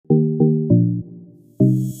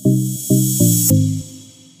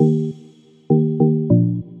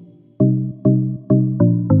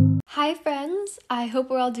hope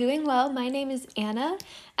we're all doing well. My name is Anna,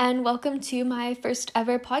 and welcome to my first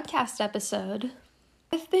ever podcast episode.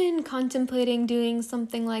 I've been contemplating doing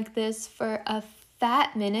something like this for a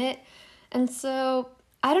fat minute, and so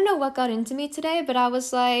I don't know what got into me today, but I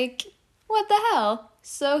was like, what the hell?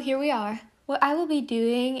 So here we are. What I will be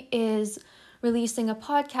doing is releasing a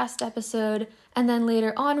podcast episode and then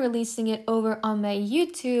later on releasing it over on my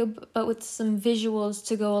YouTube, but with some visuals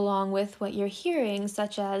to go along with what you're hearing,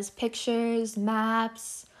 such as pictures,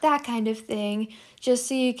 maps, that kind of thing, just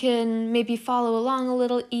so you can maybe follow along a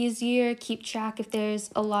little easier, keep track if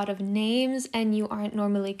there's a lot of names and you aren't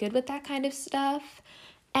normally good with that kind of stuff.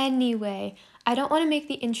 Anyway, I don't want to make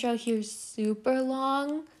the intro here super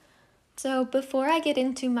long. So before I get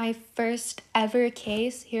into my first ever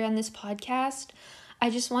case here on this podcast, I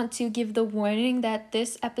just want to give the warning that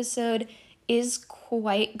this episode is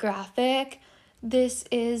quite graphic. This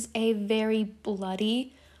is a very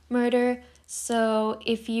bloody murder, so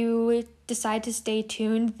if you decide to stay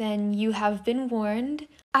tuned, then you have been warned.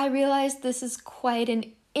 I realize this is quite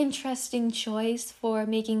an interesting choice for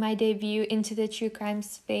making my debut into the true crime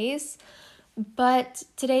space, but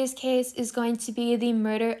today's case is going to be the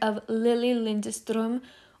murder of Lili Lindström,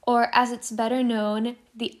 or as it's better known,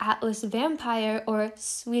 the Atlas vampire or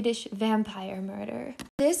Swedish vampire murder.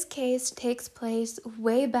 This case takes place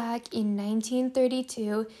way back in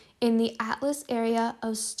 1932 in the Atlas area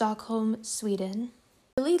of Stockholm, Sweden.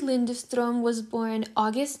 Lili Lindström was born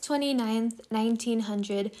August 29th,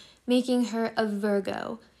 1900, making her a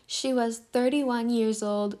Virgo. She was 31 years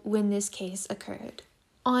old when this case occurred.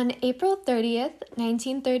 On April 30th,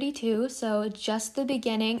 1932, so just the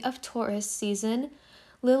beginning of tourist season,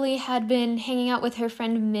 Lili had been hanging out with her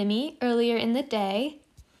friend Mimi earlier in the day,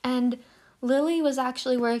 and Lili was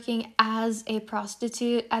actually working as a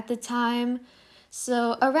prostitute at the time.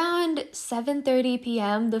 So around 7:30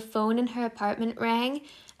 p.m., the phone in her apartment rang,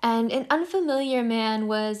 and an unfamiliar man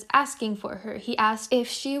was asking for her. He asked if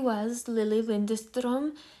she was Lili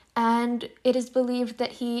Lindström, and it is believed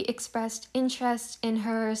that he expressed interest in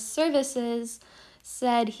her services,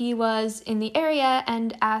 said he was in the area,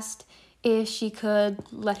 and asked if she could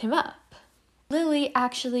let him up. Lili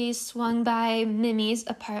actually swung by Mimi's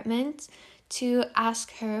apartment to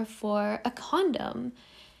ask her for a condom.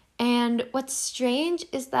 And what's strange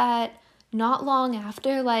is that not long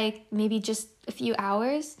after, like maybe just a few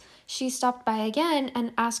hours, she stopped by again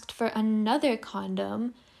and asked for another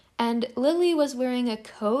condom. And Lili was wearing a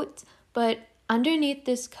coat, but underneath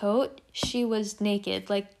this coat, she was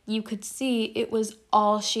naked. Like, you could see it was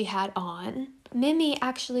all she had on. Mimi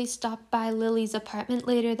actually stopped by Lili's apartment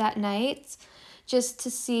later that night just to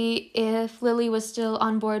see if Lili was still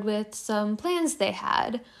on board with some plans they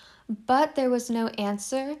had. But there was no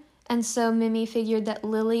answer, and so Mimi figured that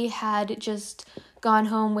Lili had just gone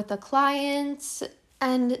home with a client,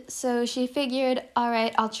 and so she figured, all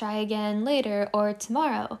right, I'll try again later or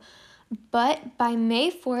tomorrow. But by May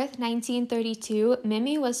 4th, 1932,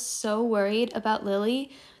 Mimi was so worried about Lili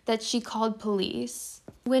that she called police.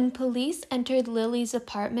 When police entered Lili's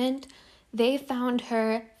apartment, they found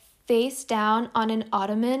her face down on an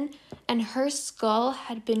ottoman, and her skull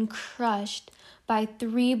had been crushed by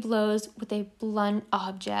 3 blows with a blunt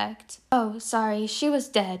object. Oh, sorry, she was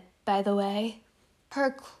dead, by the way.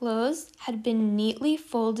 Her clothes had been neatly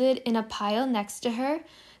folded in a pile next to her.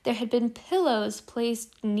 There had been pillows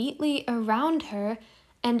placed neatly around her,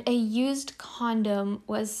 and a used condom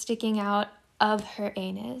was sticking out of her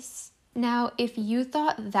anus. Now, if you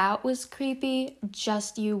thought that was creepy,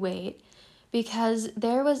 just you wait, because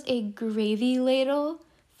there was a gravy ladle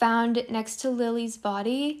found next to Lili's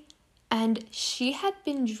body, and she had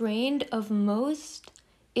been drained of most,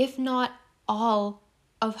 if not all,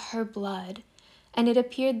 of her blood. And it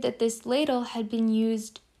appeared that this ladle had been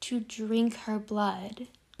used to drink her blood.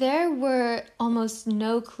 There were almost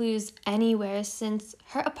no clues anywhere since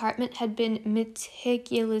her apartment had been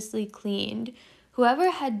meticulously cleaned.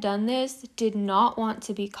 Whoever had done this did not want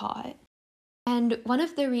to be caught. And one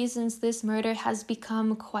of the reasons this murder has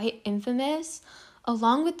become quite infamous,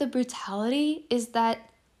 along with the brutality, is that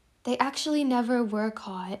they actually never were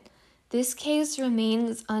caught. This case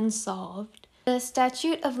remains unsolved. The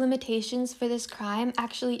statute of limitations for this crime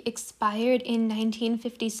actually expired in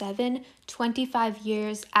 1957, 25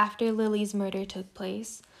 years after Lili's murder took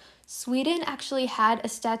place. Sweden actually had a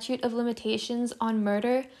statute of limitations on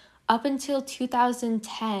murder up until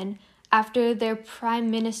 2010, after their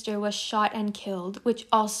prime minister was shot and killed, which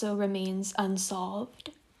also remains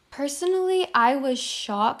unsolved. Personally, I was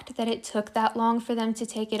shocked that it took that long for them to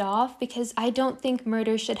take it off, because I don't think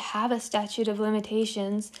murder should have a statute of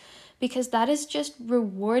limitations, because that is just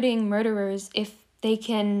rewarding murderers if they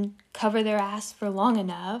can cover their ass for long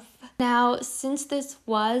enough. Now, since this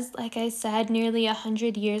was, like I said, nearly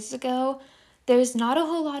 100 years ago, there's not a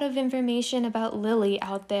whole lot of information about Lily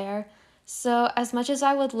out there. So as much as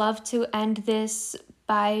I would love to end this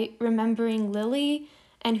by remembering Lily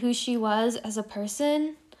and who she was as a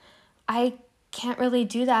person, I can't really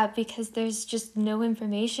do that because there's just no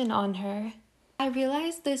information on her. I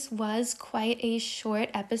realized this was quite a short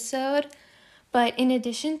episode, but in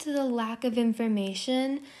addition to the lack of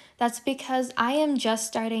information, that's because I am just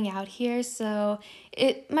starting out here, so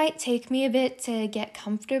it might take me a bit to get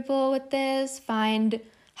comfortable with this, find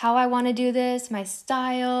how I want to do this, my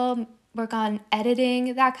style, work on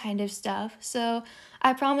editing, that kind of stuff. So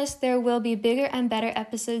I promise there will be bigger and better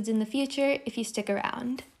episodes in the future if you stick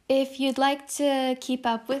around. If you'd like to keep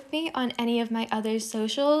up with me on any of my other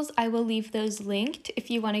socials, I will leave those linked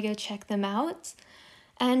if you want to go check them out.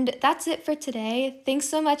 And that's it for today. Thanks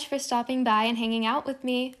so much for stopping by and hanging out with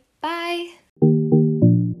me. Bye!